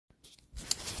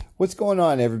What's going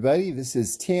on, everybody? This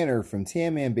is Tanner from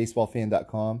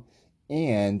TanmanBaseballFan.com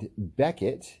and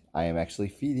Beckett. I am actually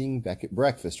feeding Beckett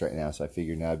breakfast right now, so I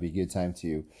figured now would be a good time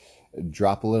to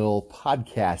drop a little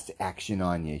podcast action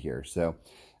on you here. So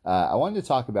I wanted to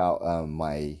talk about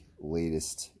my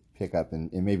latest pickup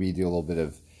and maybe do a little bit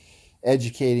of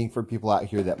educating for people out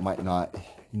here that might not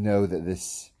know that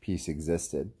this piece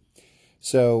existed.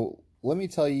 So let me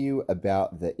tell you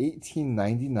about the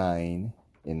 1899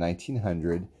 and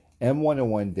 1900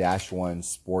 M101-1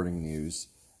 Sporting News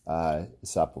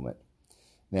supplement.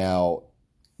 Now,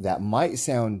 that might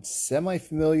sound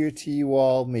semi-familiar to you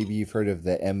all. Maybe you've heard of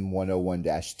the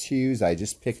M101-2s. I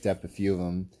just picked up a few of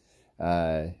them,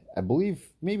 I believe,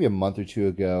 maybe a month or two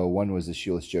ago. One was a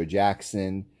Shoeless Joe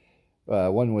Jackson.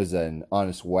 One was an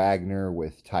Honest Wagner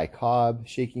with Ty Cobb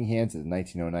shaking hands at the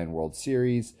 1909 World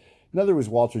Series. Another was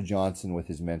Walter Johnson with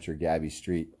his mentor, Gabby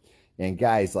Street. And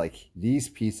guys, like, these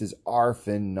pieces are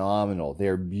phenomenal.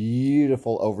 They're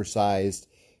beautiful, oversized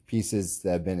pieces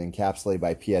that have been encapsulated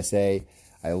by PSA.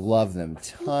 I love them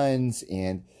tons,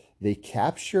 and they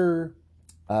capture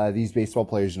these baseball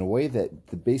players in a way that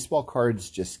the baseball cards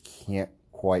just can't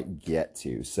quite get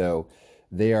to. So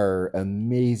they are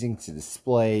amazing to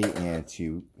display and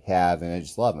to have, and I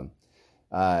just love them.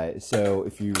 So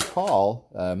if you recall,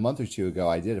 a month or two ago,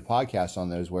 I did a podcast on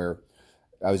those where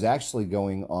I was actually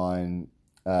going on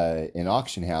an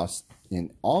auction house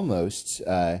and almost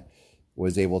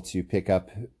was able to pick up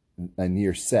a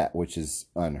near set, which is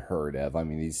unheard of. I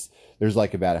mean, there's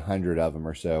like about 100 of them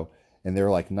or so, and there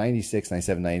were like 96,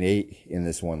 97, 98 in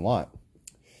this one lot.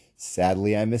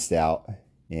 Sadly, I missed out,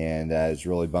 and I was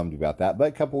really bummed about that. But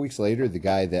a couple weeks later, the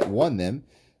guy that won them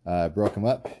broke them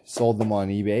up, sold them on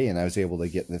eBay, and I was able to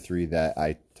get the three that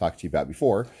I talked to you about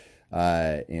before.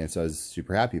 And so I was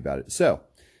super happy about it. So,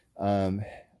 now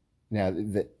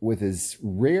with as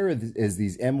rare as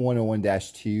these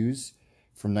M101-2s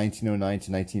from 1909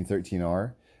 to 1913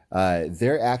 are,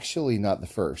 they're actually not the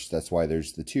first. That's why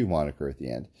there's the 2 moniker at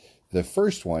the end. The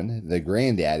first one, the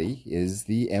granddaddy, is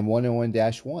the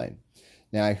M101-1.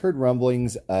 Now, I heard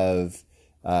rumblings of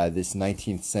this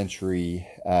 19th century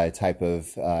type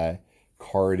of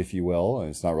card, if you will.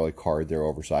 And it's not really a card, they're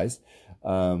oversized.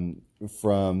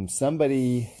 From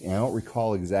somebody, and I don't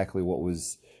recall exactly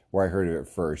where I heard it at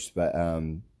first, but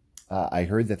I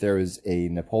heard that there was a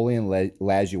Napoleon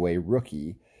Lajoie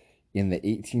rookie in the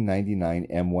 1899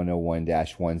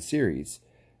 M101-1 series.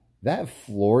 That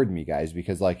floored me, guys,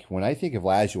 because like when I think of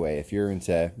Lajoie, if you're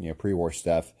into pre-war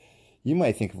stuff, you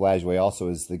might think of Lajoie also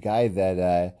as the guy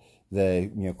that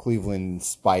the Cleveland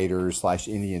Spiders /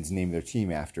 Indians named their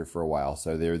team after for a while.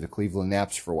 So they were the Cleveland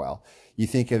Naps for a while. You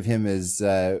think of him as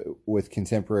with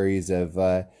contemporaries of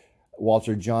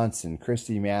Walter Johnson,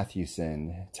 Christy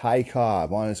Mathewson, Ty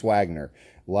Cobb, Honest Wagner,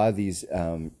 a lot of these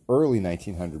early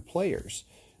 1900 players.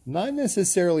 Not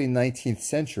necessarily 19th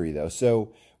century, though.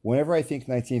 So whenever I think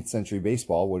 19th century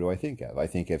baseball, what do I think of? I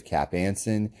think of Cap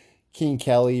Anson, King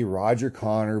Kelly, Roger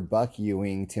Connor, Buck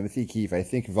Ewing, Timothy Keefe. I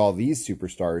think of all these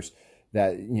superstars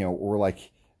that were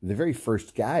like the very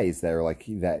first guys that are like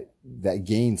that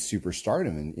gained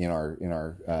superstardom in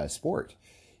our sport.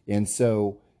 And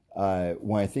so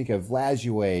when I think of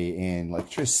Lajoie and like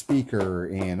Tris Speaker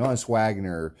and Honest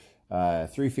Wagner,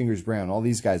 Three Fingers Brown, all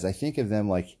these guys, I think of them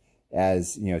like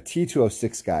as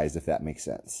T206 guys, if that makes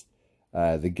sense.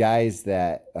 The guys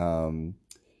that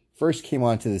first came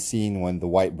onto the scene when the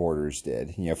white borders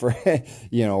did, or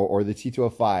the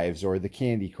T205s or the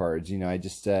candy cards. I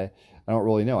just I don't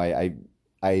really know.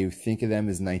 I think of them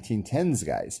as 1910s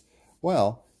guys.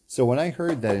 Well, so when I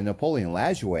heard that a Napoleon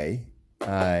Lajoie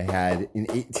had an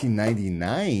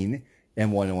 1899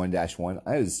 M101-1,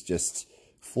 I was just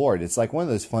floored. It's like one of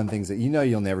those fun things that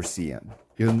you'll never see him.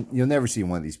 You'll never see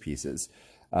one of these pieces.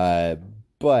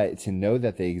 But to know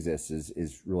that they exist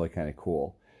is really kind of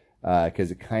cool. Because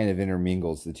it kind of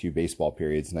intermingles the 2 baseball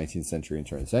periods, 19th century and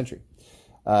turn of the century.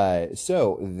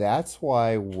 So that's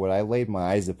why what I laid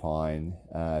my eyes upon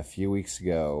a few weeks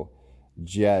ago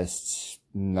just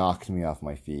knocked me off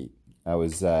my feet. I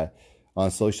was on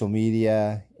social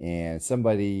media, and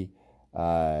somebody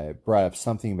brought up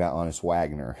something about Honest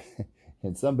Wagner.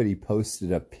 And somebody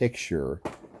posted a picture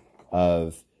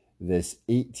of this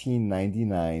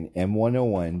 1899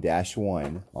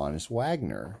 M101-1 Honest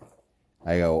Wagner.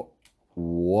 I go,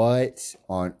 what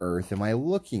on earth am I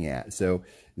looking at? So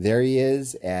there he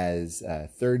is as a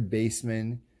third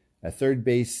baseman, a third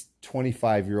base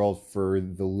 25-year-old for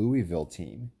the Louisville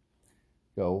team.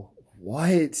 Go,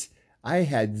 what? I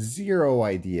had zero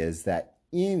ideas that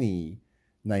any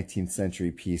 19th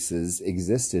century pieces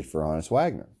existed for Honest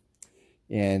Wagner.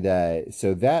 And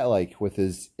so that, like, with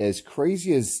as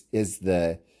crazy as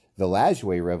the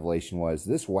Lajoie revelation was,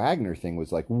 this Wagner thing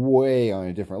was like way on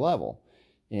a different level.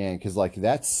 And because, like,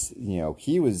 that's,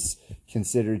 he was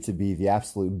considered to be the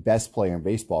absolute best player in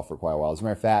baseball for quite a while. As a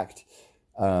matter of fact,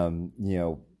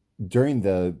 during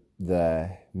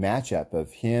the matchup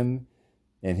of him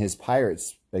and his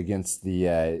Pirates against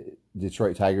the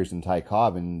Detroit Tigers and Ty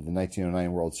Cobb in the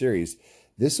 1909 World Series,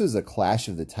 this was a clash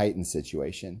of the Titans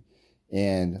situation.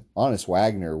 And Honest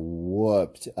Wagner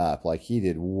whooped up. Like, he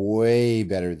did way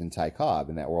better than Ty Cobb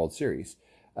in that World Series.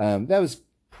 That was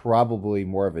probably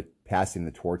more of a passing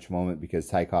the torch moment, because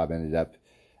Ty Cobb ended up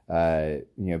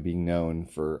being known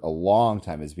for a long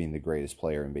time as being the greatest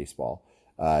player in baseball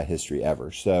history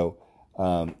ever. So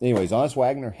anyways, Honest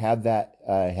Wagner had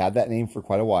that name for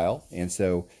quite a while, and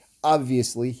so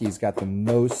obviously he's got the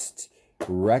most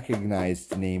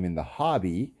recognized name in the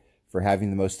hobby for having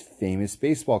the most famous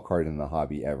baseball card in the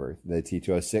hobby ever, the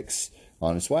T206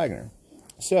 Honest Wagner.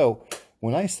 So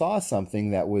when I saw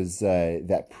something that was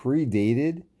that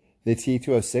predated the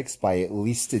T206 by at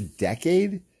least a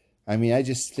decade, I mean, I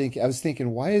was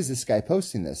thinking, why is this guy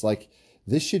posting this? Like,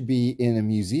 this should be in a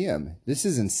museum. This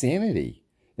is insanity,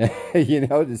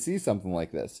 to see something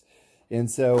like this.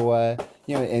 And so,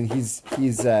 and he's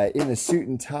in a suit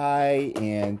and tie,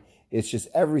 and it's just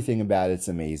everything about it's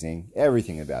amazing.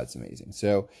 Everything about it's amazing.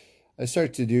 So I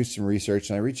started to do some research,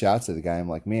 and I reach out to the guy. I'm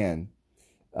like, man,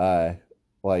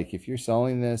 like, if you're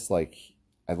selling this, like,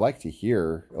 I'd like to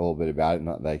hear a little bit about it.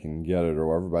 Not that I can get it or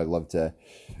whatever, but I'd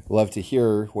love to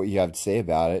hear what you have to say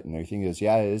about it. And everything. He goes,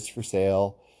 yeah, it is for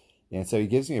sale. And so he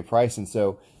gives me a price. And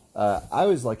so I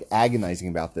was like agonizing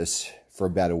about this for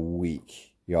about a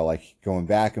week, like going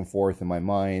back and forth in my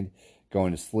mind,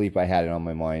 going to sleep. I had it on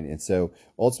my mind. And so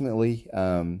ultimately,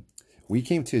 we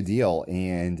came to a deal,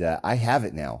 and I have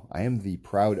it now. I am the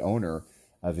proud owner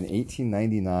of an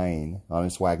 1899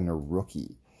 Honest Wagner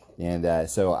rookie. And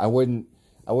so I wouldn't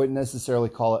necessarily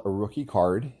call it a rookie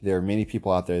card. There are many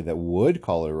people out there that would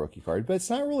call it a rookie card, but it's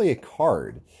not really a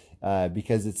card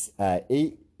because it's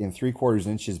 8 3/4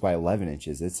 inches by 11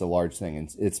 inches. It's a large thing,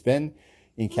 and it's been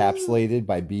encapsulated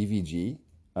by BVG,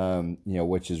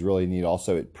 which is really neat.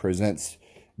 Also, it presents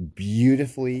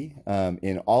beautifully.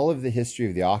 In all of the history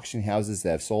of the auction houses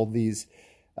that have sold these,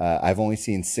 I've only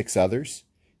seen 6 others,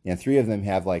 and 3 of them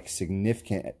have like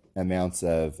significant amounts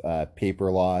of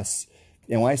paper loss.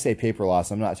 And when I say paper loss,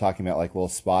 I'm not talking about like little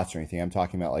spots or anything. I'm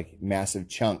talking about like massive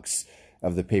chunks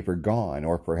of the paper gone,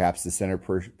 or perhaps the center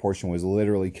portion was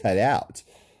literally cut out.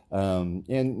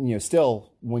 And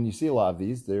still, when you see a lot of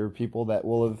these, there are people that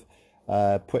will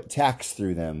have put tacks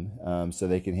through them so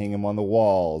they can hang them on the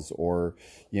walls, or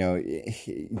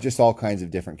just all kinds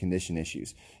of different condition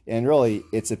issues. And really,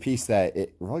 it's a piece that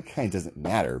it really kind of doesn't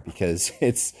matter, because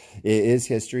it is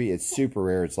history. It's super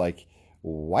rare. It's like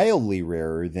wildly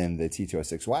rarer than the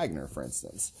T206 Wagner, for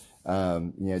instance.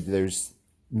 There's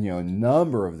a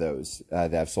number of those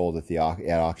that have sold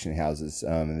at auction houses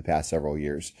in the past several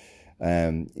years.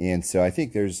 And so I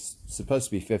think there's supposed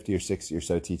to be 50 or 60 or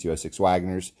so T206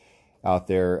 Wagners out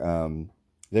there.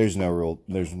 There's not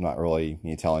really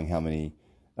telling how many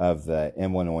of the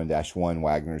M101-1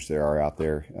 Wagners there are out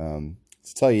there.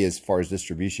 To tell you, as far as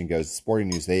distribution goes, Sporting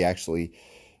News, they actually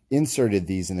inserted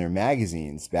these in their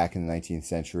magazines back in the 19th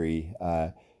century.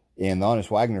 And the Honest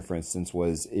Wagner, for instance,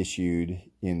 was issued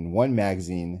in one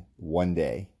magazine one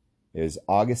day. It was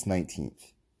August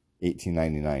 19th,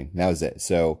 1899. That was it.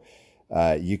 So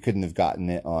you couldn't have gotten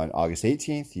it on August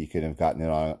 18th. You couldn't have gotten it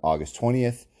on August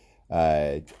 20th.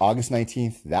 August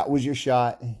 19th, that was your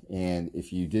shot. And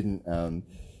if you didn't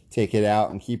take it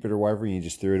out and keep it or whatever, you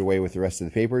just threw it away with the rest of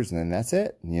the papers, and then that's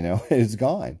it. It's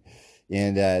gone.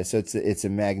 And so it's a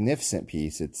magnificent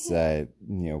piece. It's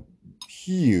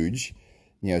huge.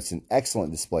 It's an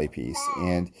excellent display piece.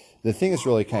 And the thing that's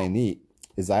really kind of neat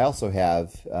is I also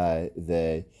have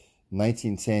the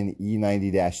 1910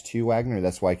 E90-2 Wagner.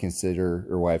 That's why I consider,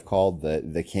 or what I've called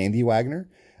the Candy Wagner.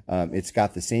 It's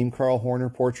got the same Carl Horner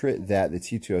portrait that the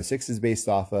T206 is based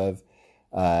off of,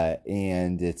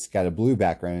 and it's got a blue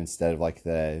background instead of like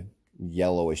the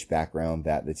yellowish background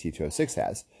that the T206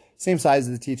 has. Same size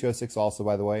as the T206 also,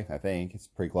 by the way. I think it's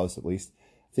pretty close, at least.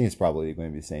 I think it's probably going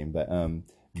to be the same, but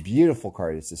beautiful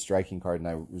card. It's a striking card, and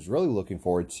I was really looking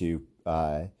forward to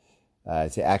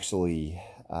actually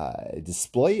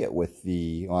display it with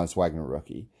the Honest Wagner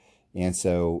rookie. And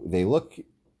so they look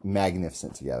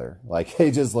magnificent together. Like, they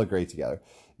just look great together.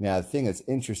 Now, the thing that's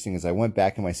interesting is I went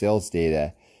back in my sales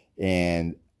data,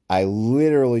 and I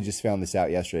literally just found this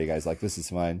out yesterday, guys. Like, this is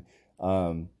fun.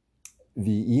 The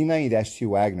E90-2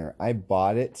 Wagner, I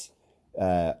bought it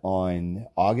on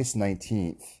August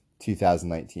 19th,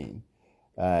 2019.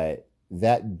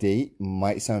 That date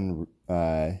might sound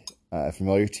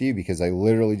familiar to you because I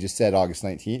literally just said August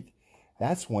 19th.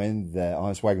 That's when the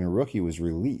Honus Wagner Rookie was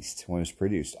released, when it was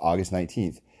produced, August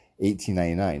 19th,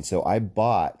 1899. So I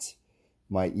bought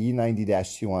my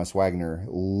E90-2 Honus Wagner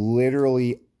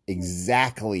literally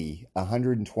exactly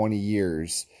 120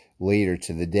 years later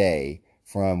to the day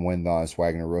from when the Honus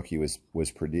Wagner Rookie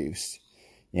was produced.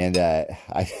 And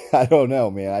I don't know,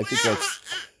 man. I think that's...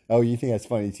 Oh, you think that's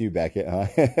funny too, Beckett, huh?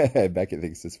 Beckett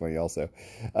thinks it's funny also.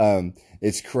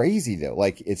 It's crazy though.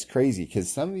 Like, it's crazy because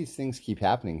some of these things keep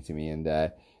happening to me, and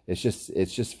it's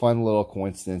just fun little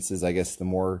coincidences. I guess the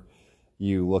more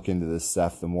you look into this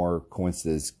stuff, the more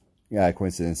coincidences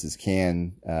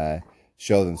can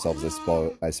show themselves,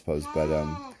 I suppose. But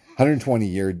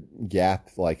 120-year gap,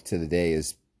 like, to the day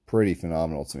is pretty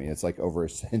phenomenal to me. It's like over a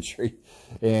century,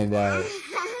 and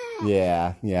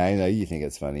yeah, I know you think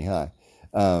it's funny, huh?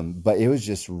 But it was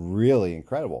just really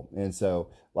incredible. And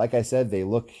so, like I said, they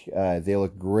look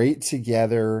great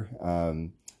together.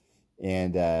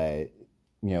 And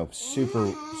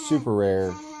super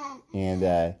rare.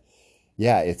 And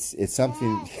yeah, it's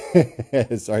something.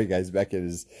 Sorry guys, Beckett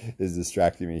is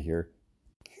distracting me here.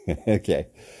 Okay.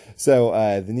 So,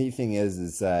 the neat thing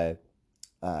is in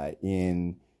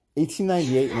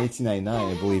 1898 and 1899,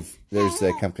 I believe there's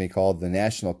a company called the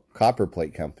National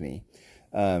Copperplate Company.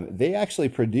 They actually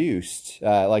produced,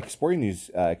 like Sporting News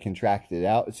contracted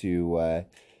out to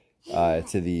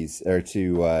these, or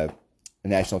to a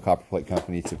National Copperplate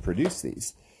Company to produce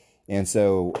these. And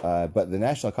so, but the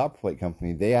National Copperplate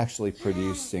Company, they actually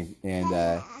produced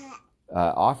and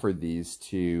offered these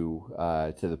to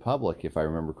the public, if I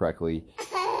remember correctly,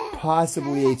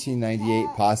 possibly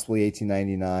 1898, possibly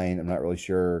 1899. I'm not really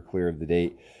sure, clear of the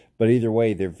date. But either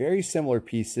way, they're very similar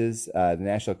pieces. The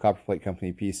National Copperplate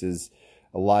Company pieces,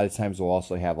 a lot of times will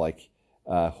also have like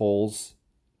holes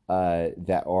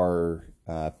that are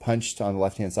punched on the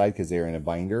left-hand side because they're in a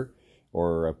binder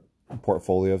or a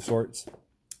portfolio of sorts.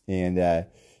 And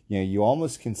you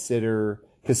almost consider,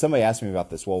 because somebody asked me about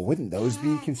this, well, wouldn't those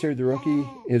be considered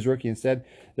his rookie instead?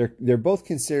 They're both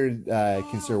considered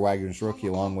Wagner's rookie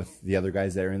along with the other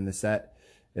guys that are in the set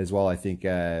as well. I think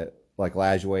like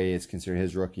Lajoie is considered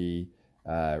his rookie.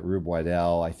 Rube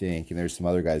Waddell, I think, and there's some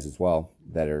other guys as well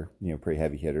that are pretty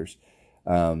heavy hitters.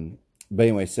 But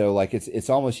anyway, so like it's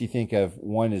almost, you think of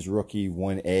one is rookie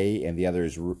 1A and the other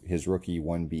is his rookie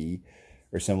 1B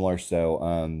or similar. So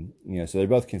so they're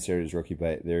both considered as rookie,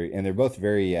 but they're both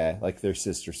very like they're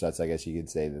sister sets, I guess you could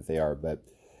say that they are. But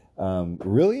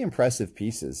really impressive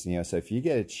pieces. So if you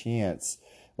get a chance,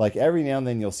 like every now and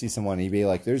then you'll see some on eBay.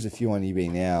 Like there's a few on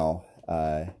eBay now.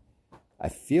 I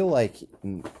feel like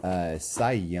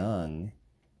Cy Young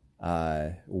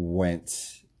sold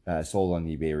on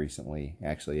eBay recently.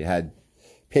 Actually, it had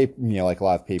paper, like a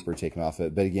lot of paper taken off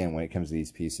it. But again, when it comes to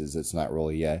these pieces, it's not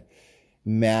really a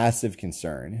massive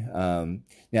concern.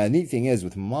 Now, the neat thing is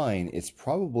with mine, it's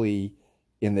probably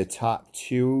in the top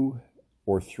 2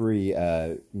 or 3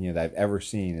 that I've ever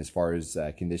seen as far as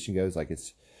condition goes. Like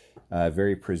it's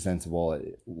very presentable.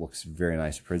 It looks very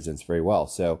nice. It presents very well.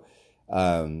 So.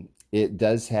 It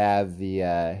does have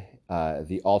the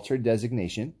altered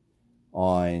designation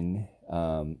on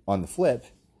the flip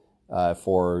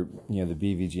for the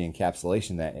BVG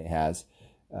encapsulation that it has,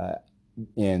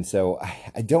 and so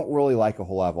I don't really like a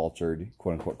whole lot of altered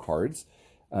quote unquote cards.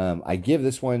 I give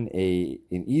this one an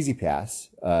easy pass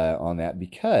on that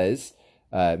because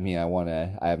I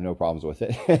have no problems with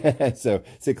it. So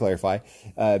to clarify,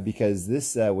 because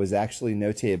this was actually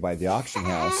notated by the auction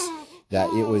house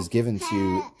that it was given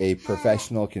to a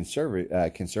professional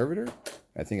conservator.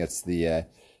 I think that's the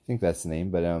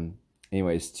name. But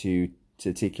anyways, to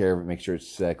take care of it, make sure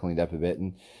it's cleaned up a bit,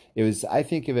 and it was, I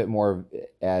think of it more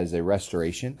as a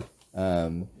restoration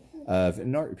of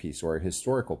an art piece or a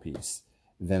historical piece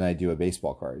than I do a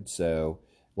baseball card. So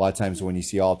a lot of times when you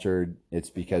see altered, it's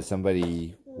because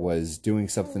somebody was doing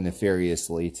something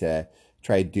nefariously to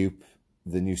try to dupe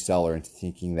the new seller into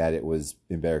thinking that it was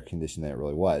in better condition than it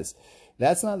really was.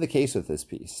 That's not the case with this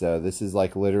piece. So this is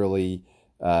like literally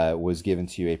was given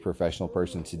to a professional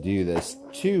person to do this,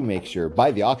 to make sure,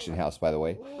 by the auction house, by the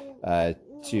way,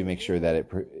 to make sure that it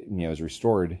is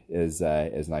restored as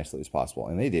nicely as possible.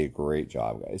 And they did a great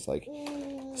job, guys. Like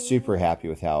super happy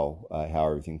with how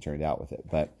everything turned out with it.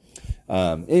 But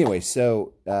anyway,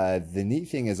 so the neat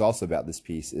thing is also about this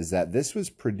piece is that this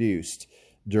was produced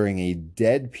during a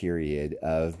dead period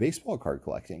of baseball card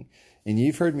collecting. And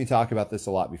you've heard me talk about this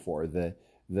a lot before. The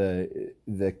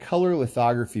color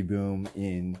lithography boom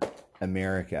in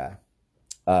America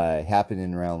happened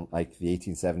in around like the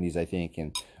 1870s, I think,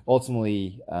 and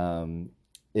ultimately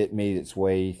it made its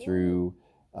way through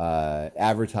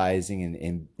advertising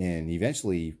and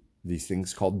eventually these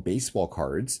things called baseball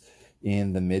cards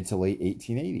in the mid to late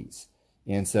 1880s.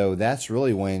 And so that's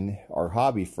really when our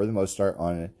hobby, for the most part,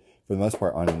 on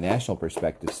a national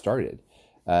perspective, started.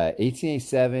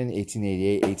 1887,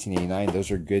 1888, 1889,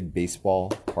 those are good baseball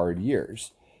card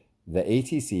years. The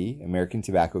ATC, American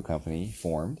Tobacco Company,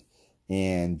 formed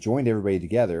and joined everybody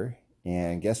together.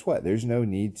 And guess what? There's no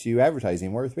need to advertise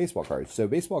anymore with baseball cards. So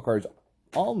baseball cards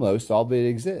almost all but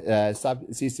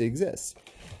cease to exist.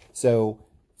 So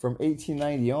from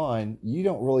 1890 on, you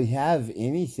don't really have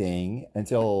anything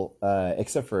until,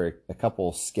 except for a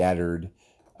couple scattered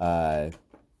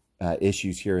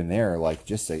issues here and there, like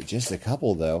just a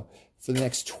couple though, for the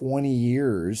next 20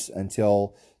 years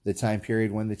until the time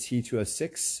period when the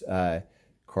T206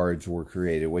 cards were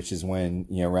created, which is when,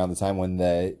 around the time when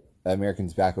the American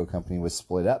Tobacco Company was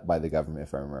split up by the government,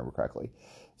 if I remember correctly.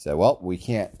 So, well, we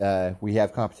can't, we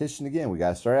have competition again. We got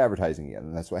to start advertising again.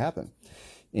 And that's what happened.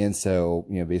 And so,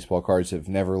 baseball cards have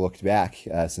never looked back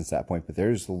since that point. But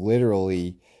there's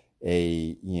literally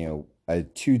a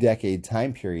 2-decade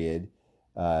time period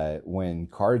when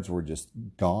cards were just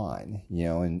gone,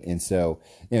 and so,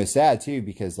 sad too,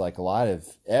 because like a lot of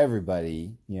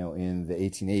everybody, in the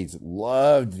 1880s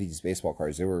loved these baseball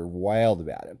cards. They were wild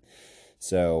about them.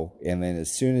 So, and then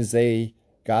as soon as they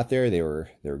got there,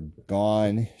 they're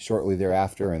gone shortly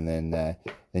thereafter. And then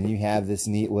you have this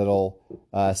neat little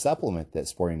supplement that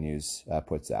Sporting News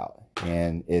puts out,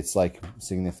 and it's like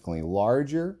significantly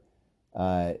larger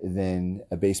than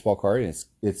a baseball card. And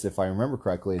it's, if I remember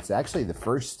correctly, it's actually the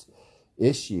first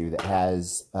issue that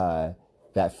has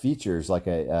that features like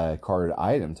a card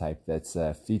item type that's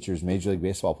features Major League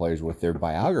Baseball players with their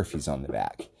biographies on the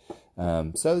back.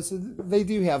 So they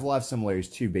do have a lot of similarities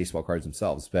to baseball cards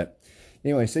themselves. But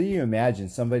anyway, so you imagine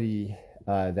somebody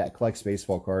that collects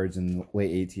baseball cards in the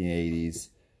late 1880s,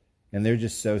 and they're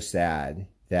just so sad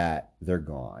that they're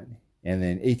gone. And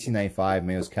then 1895,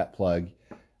 Mayo's Cut Plug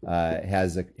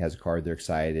has a card. They're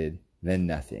excited. Then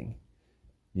nothing,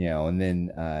 and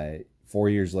then 4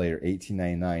 years later,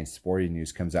 1899, Sporting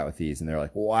News comes out with these, and they're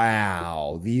like,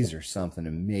 wow, these are something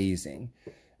amazing.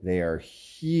 They are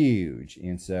huge.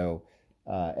 And so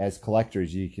as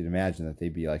collectors, you could imagine that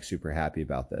they'd be like super happy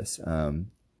about this.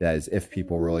 That is, if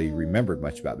people really remembered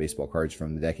much about baseball cards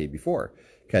from the decade before.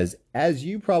 Because as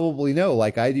you probably know,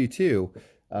 like I do too,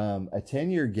 a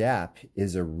 10-year gap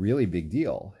is a really big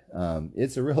deal.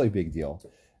 It's a really big deal.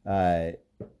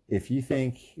 If you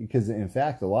think, because in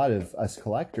fact, a lot of us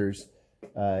collectors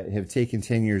have taken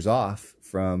 10 years off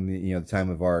from, the time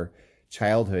of our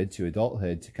childhood to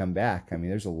adulthood to come back. I mean,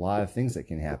 there's a lot of things that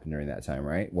can happen during that time,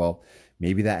 right? Well,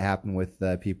 maybe that happened with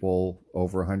people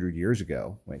over 100 years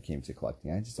ago when it came to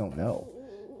collecting. I just don't know.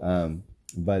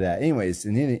 But anyways,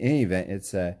 in any event,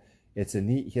 it's a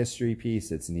neat history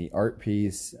piece. It's a neat art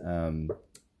piece.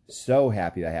 So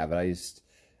happy to have it.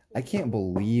 I can't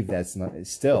believe that's not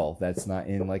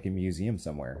in like a museum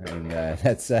somewhere. I mean,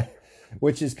 that's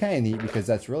which is kind of neat, because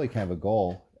that's really kind of a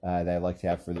goal that I'd like to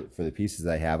have for the pieces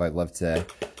that I have. I'd love to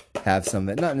have some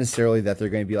that, not necessarily that they're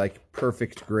going to be like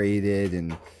perfect graded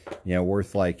and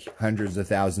worth like hundreds of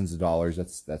thousands of dollars.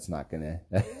 That's not gonna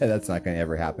that's not gonna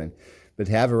ever happen. But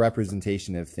to have a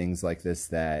representation of things like this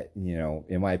that,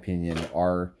 in my opinion,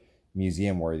 are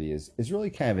museum worthy is really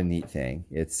kind of a neat thing.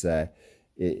 It's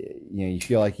you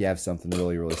feel like you have something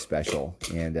really, really special,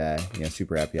 and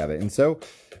super happy to have it. And so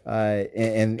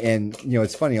and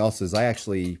it's funny also is I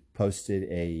actually posted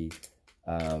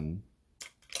an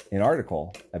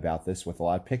article about this with a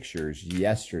lot of pictures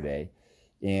yesterday.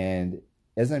 And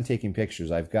as I'm taking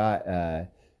pictures, I've got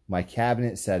my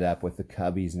cabinet set up with the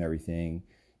cubbies and everything.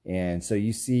 And so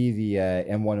you see the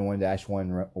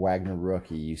M101-1 Wagner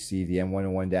rookie, you see the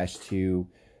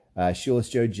M101-2 Shoeless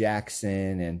Joe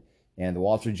Jackson, and the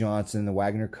Walter Johnson, the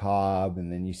Wagner Cobb,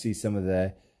 and then you see some of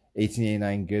the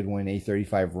 1889 Goodwin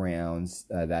A35 rounds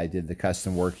that I did the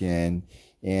custom work in,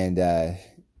 and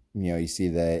you see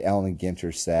the Allen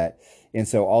Ginter set. And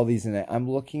so all these, and I'm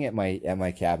looking at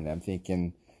my cabinet, I'm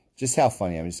thinking just how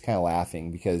funny. I'm just kind of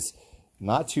laughing, because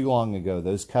not too long ago,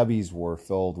 those cubbies were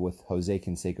filled with Jose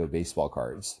Canseco baseball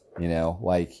cards,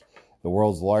 like the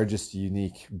world's largest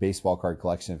unique baseball card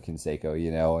collection of Canseco,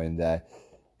 and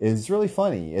it's really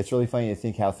funny. It's really funny to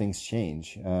think how things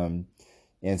change.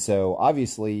 And so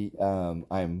obviously,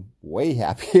 I'm way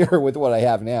happier with what I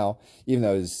have now, even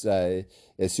though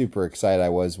as super excited I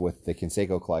was with the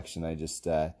Canseco collection. I just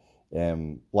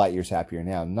am light years happier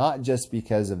now, not just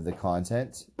because of the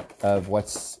content of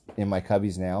what's in my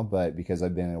cubbies now, but because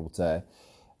I've been able to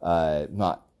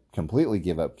not completely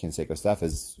give up Canseco stuff.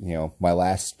 As you know, my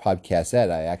last podcast said,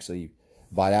 I actually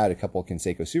bought out a couple of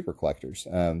Canseco super collectors.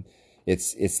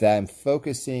 It's that I'm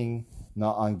focusing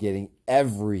not on getting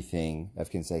everything of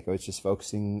Canseco. It's just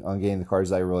focusing on getting the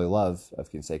cards I really love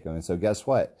of Canseco. And so guess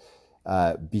what?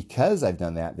 Because I've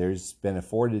done that, there's been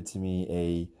afforded to me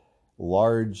a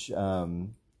large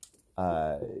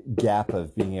gap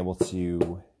of being able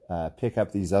to pick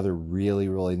up these other really,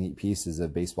 really neat pieces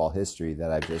of baseball history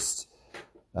that I've just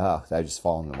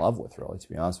fallen in love with, really, to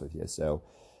be honest with you. So,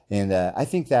 and I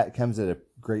think that comes at a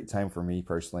great time for me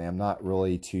personally. I'm not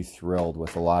really too thrilled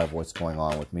with a lot of what's going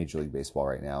on with Major League Baseball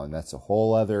right now, and that's a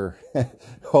whole other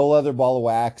ball of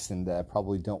wax, and I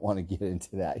probably don't want to get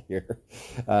into that here.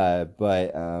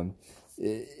 But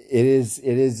it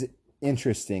is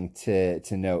interesting to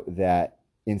note that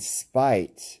in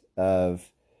spite of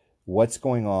what's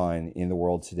going on in the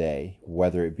world today,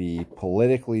 whether it be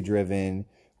politically driven,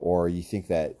 or you think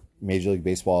that Major League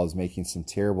Baseball is making some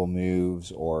terrible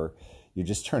moves, or you're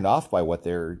just turned off by what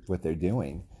they're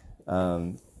doing,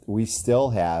 we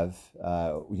still have,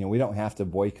 we don't have to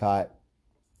boycott,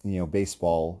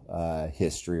 baseball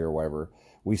history or whatever.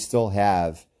 We still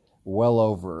have well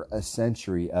over a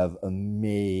century of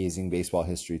amazing baseball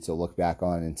history to look back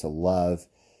on and to love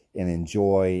and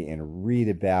enjoy and read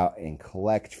about and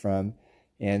collect from.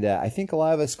 And I think a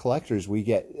lot of us collectors, we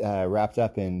get wrapped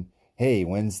up in, hey,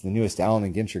 when's the newest Allen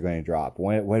and Ginter going to drop?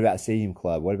 What about Stadium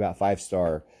Club? What about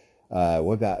 5-Star?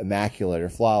 What about Immaculate or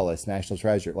Flawless, National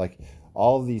Treasure? Like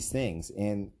all of these things.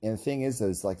 And the thing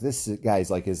is like this guy's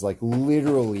like is like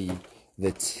literally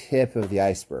the tip of the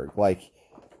iceberg. Like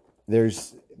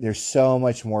there's so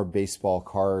much more baseball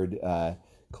card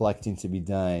collecting to be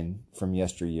done from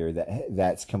yesteryear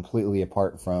that's completely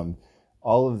apart from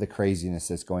all of the craziness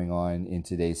that's going on in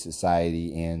today's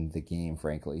society and the game,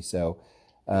 frankly. So,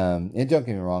 and don't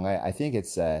get me wrong, I think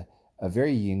it's a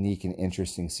very unique and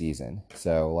interesting season.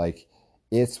 So, like,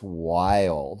 it's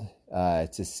wild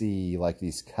to see like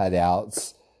these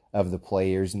cutouts of the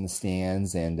players in the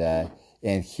stands and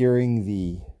hearing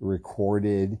the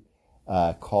recorded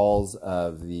calls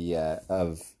of the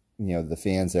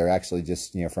fans that are actually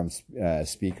just from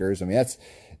speakers. I mean,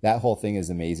 that whole thing is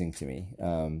amazing to me.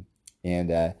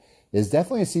 And it's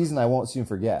definitely a season I won't soon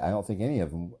forget. I don't think any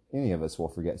of us will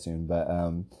forget soon. But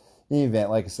in any event,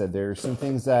 like I said, there are some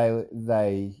things that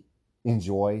I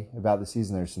enjoy about the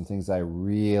season. There's some things I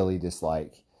really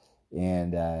dislike,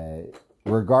 and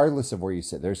regardless of where you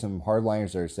sit, there's some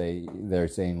hardliners that are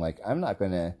saying like, I'm not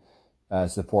going to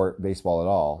support baseball at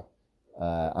all.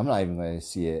 I'm not even going to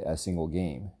see a single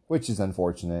game, which is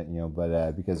unfortunate,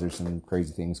 but because there's some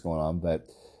crazy things going on, but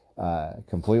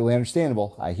completely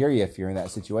understandable. I hear you if you're in that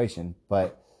situation,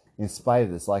 but in spite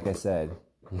of this, like I said,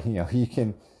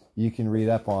 you can read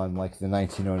up on like the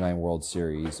 1909 World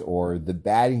Series or the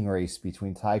batting race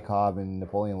between Ty Cobb and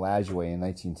Napoleon Lajoie in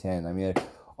 1910. I mean,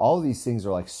 all of these things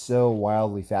are like so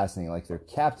wildly fascinating, like they're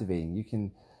captivating.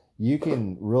 You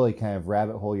can really kind of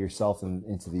rabbit hole yourself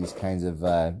into these kinds of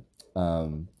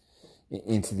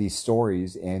into these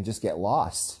stories and just get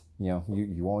lost. You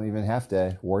won't even have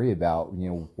to worry about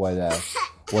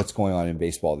what's going on in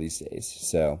baseball these days.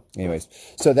 So anyways,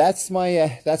 so that's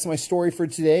my story for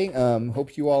today.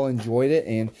 Hope you all enjoyed it,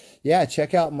 and yeah,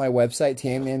 check out my website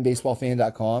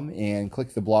tanmanbaseballfan.com and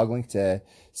click the blog link to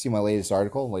see my latest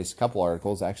article, at least a couple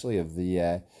articles actually, of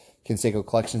the Canseco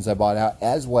collections I bought out,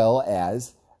 as well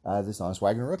as this Honest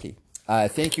Wagner rookie.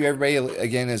 Thank you everybody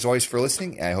again as always for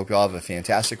listening. I hope you all have a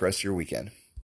fantastic rest of your weekend.